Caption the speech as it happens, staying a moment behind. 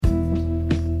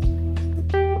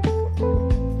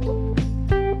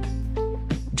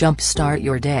jumpstart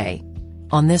your day.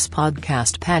 On this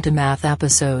podcast Pantomath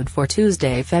episode for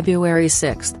Tuesday, February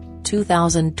 6,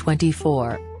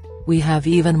 2024. We have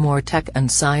even more tech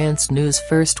and science news.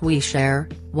 First we share,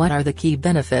 what are the key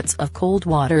benefits of cold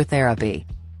water therapy?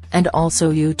 And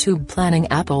also YouTube planning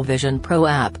Apple Vision Pro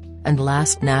app, and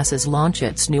last NASA's launch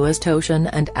its newest ocean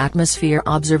and atmosphere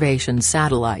observation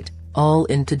satellite, all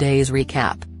in today's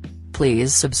recap.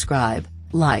 Please subscribe,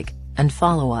 like, and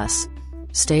follow us.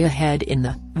 Stay ahead in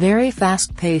the very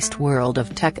fast-paced world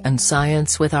of tech and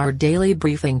science with our daily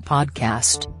briefing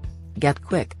podcast. Get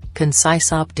quick, concise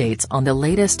updates on the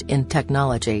latest in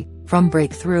technology, from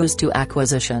breakthroughs to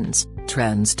acquisitions,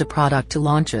 trends to product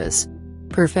launches.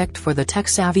 Perfect for the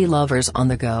tech-savvy lovers on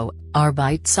the go, our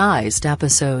bite-sized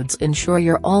episodes ensure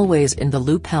you're always in the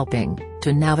loop, helping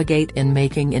to navigate in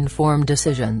making informed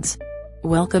decisions.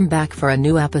 Welcome back for a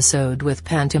new episode with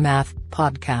Pantomath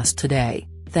podcast today.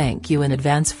 Thank you in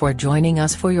advance for joining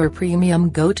us for your premium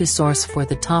go-to source for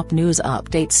the top news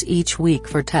updates each week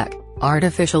for tech,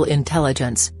 artificial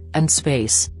intelligence, and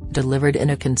space, delivered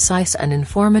in a concise and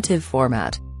informative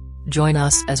format. Join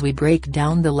us as we break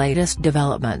down the latest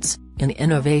developments in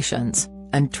innovations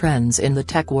and trends in the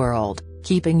tech world,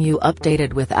 keeping you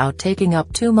updated without taking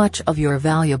up too much of your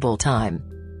valuable time.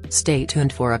 Stay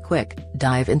tuned for a quick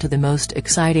dive into the most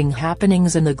exciting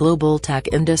happenings in the global tech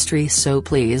industry, so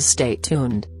please stay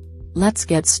tuned. Let's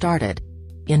get started.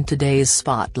 In today's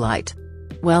spotlight.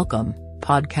 Welcome,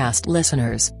 podcast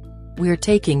listeners. We're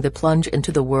taking the plunge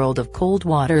into the world of cold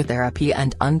water therapy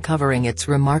and uncovering its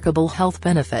remarkable health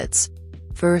benefits.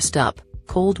 First up,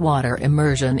 cold water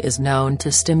immersion is known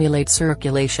to stimulate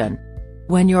circulation.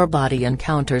 When your body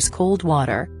encounters cold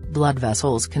water, blood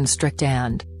vessels constrict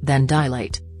and then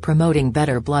dilate, promoting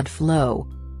better blood flow.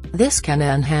 This can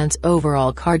enhance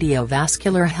overall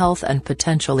cardiovascular health and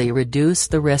potentially reduce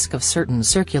the risk of certain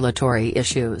circulatory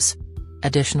issues.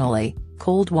 Additionally,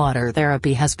 cold water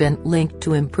therapy has been linked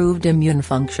to improved immune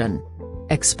function.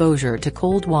 Exposure to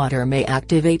cold water may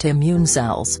activate immune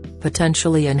cells,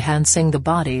 potentially enhancing the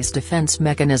body's defense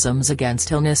mechanisms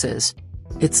against illnesses.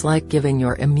 It's like giving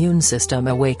your immune system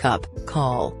a wake-up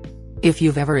call. If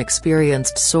you've ever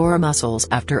experienced sore muscles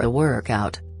after a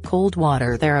workout, cold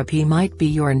water therapy might be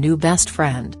your new best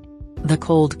friend. The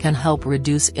cold can help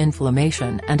reduce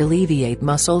inflammation and alleviate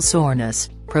muscle soreness,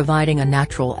 providing a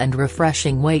natural and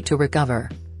refreshing way to recover.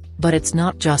 But it's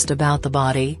not just about the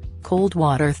body. Cold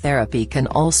water therapy can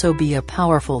also be a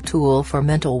powerful tool for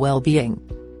mental well-being.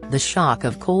 The shock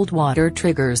of cold water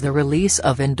triggers the release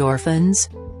of endorphins,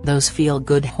 those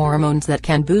feel-good hormones that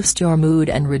can boost your mood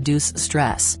and reduce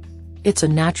stress. It's a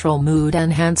natural mood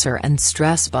enhancer and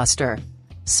stress buster.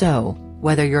 So,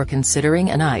 whether you're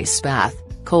considering an ice bath,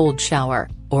 cold shower,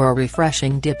 or a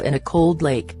refreshing dip in a cold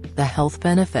lake, the health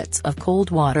benefits of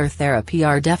cold water therapy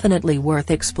are definitely worth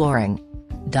exploring.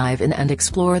 Dive in and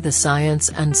explore the science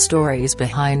and stories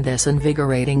behind this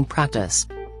invigorating practice.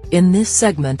 In this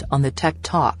segment on the Tech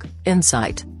Talk,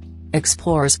 Insight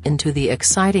explores into the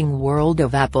exciting world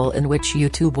of Apple, in which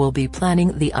YouTube will be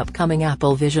planning the upcoming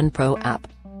Apple Vision Pro app.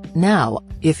 Now,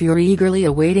 if you're eagerly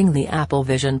awaiting the Apple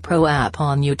Vision Pro app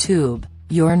on YouTube,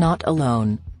 you're not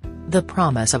alone. The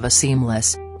promise of a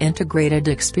seamless, integrated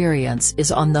experience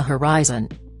is on the horizon.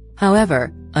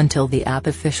 However, until the app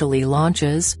officially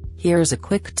launches, here's a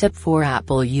quick tip for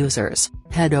Apple users.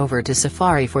 Head over to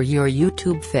Safari for your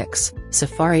YouTube fix.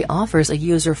 Safari offers a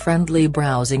user-friendly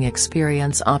browsing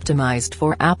experience optimized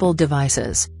for Apple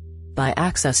devices. By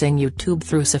accessing YouTube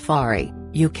through Safari,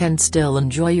 you can still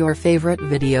enjoy your favorite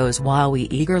videos while we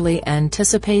eagerly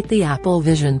anticipate the Apple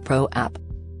Vision Pro app.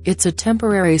 It's a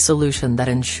temporary solution that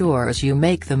ensures you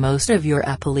make the most of your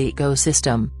Apple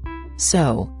ecosystem.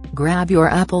 So, grab your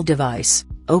Apple device,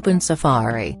 open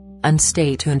Safari, and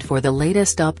stay tuned for the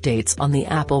latest updates on the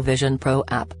Apple Vision Pro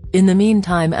app. In the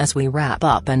meantime, as we wrap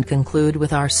up and conclude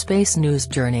with our space news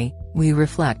journey, we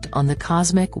reflect on the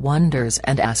cosmic wonders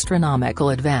and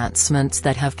astronomical advancements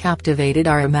that have captivated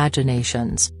our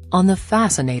imaginations. On the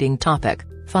fascinating topic,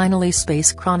 Finally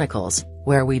Space Chronicles,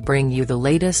 where we bring you the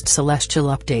latest celestial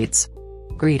updates.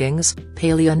 Greetings,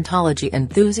 paleontology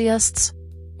enthusiasts.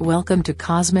 Welcome to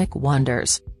Cosmic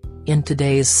Wonders. In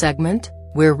today's segment,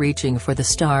 we're reaching for the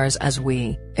stars as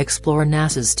we explore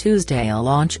NASA's Tuesday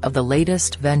launch of the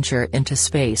latest venture into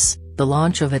space, the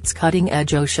launch of its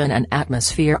cutting-edge ocean and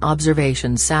atmosphere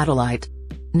observation satellite.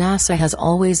 NASA has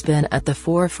always been at the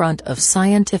forefront of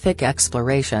scientific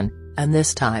exploration, and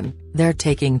this time, they're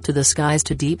taking to the skies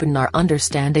to deepen our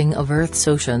understanding of Earth's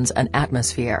oceans and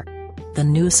atmosphere. The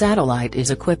new satellite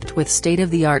is equipped with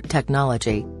state-of-the-art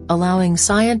technology, allowing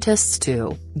scientists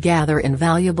to gather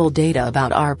invaluable data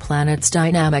about our planet's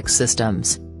dynamic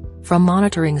systems. From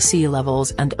monitoring sea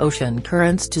levels and ocean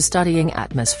currents to studying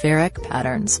atmospheric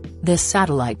patterns, this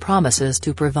satellite promises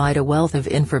to provide a wealth of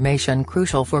information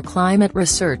crucial for climate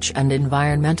research and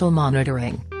environmental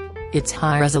monitoring. Its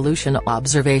high-resolution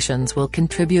observations will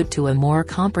contribute to a more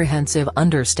comprehensive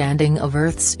understanding of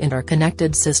Earth's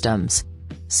interconnected systems.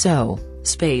 So,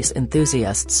 space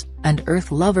enthusiasts, and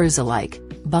Earth lovers alike,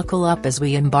 buckle up as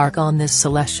we embark on this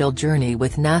celestial journey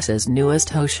with NASA's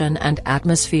newest ocean and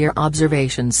atmosphere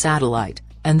observation satellite,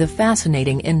 and the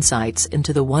fascinating insights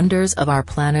into the wonders of our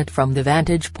planet from the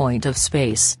vantage point of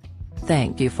space.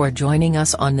 Thank you for joining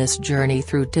us on this journey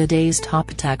through today's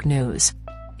top tech news.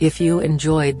 If you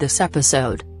enjoyed this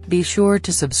episode, be sure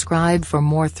to subscribe for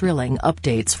more thrilling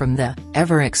updates from the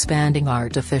ever-expanding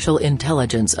artificial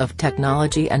intelligence of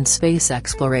technology and space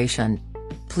exploration.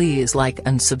 Please like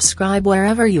and subscribe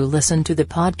wherever you listen to the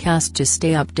podcast to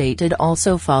stay updated.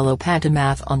 Also follow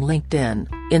Pantomath on LinkedIn,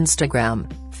 Instagram,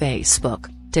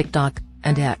 Facebook, TikTok,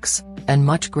 and X, and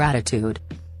much gratitude.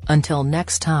 Until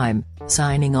next time,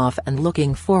 signing off and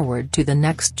looking forward to the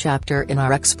next chapter in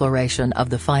our exploration of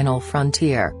the final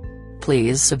frontier.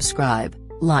 Please subscribe,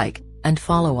 like, and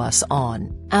follow us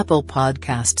on Apple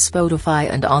Podcasts,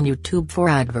 Spotify, and on YouTube. For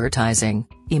advertising,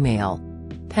 email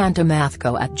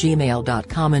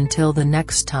pantomathco@gmail.com. Until the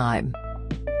next time.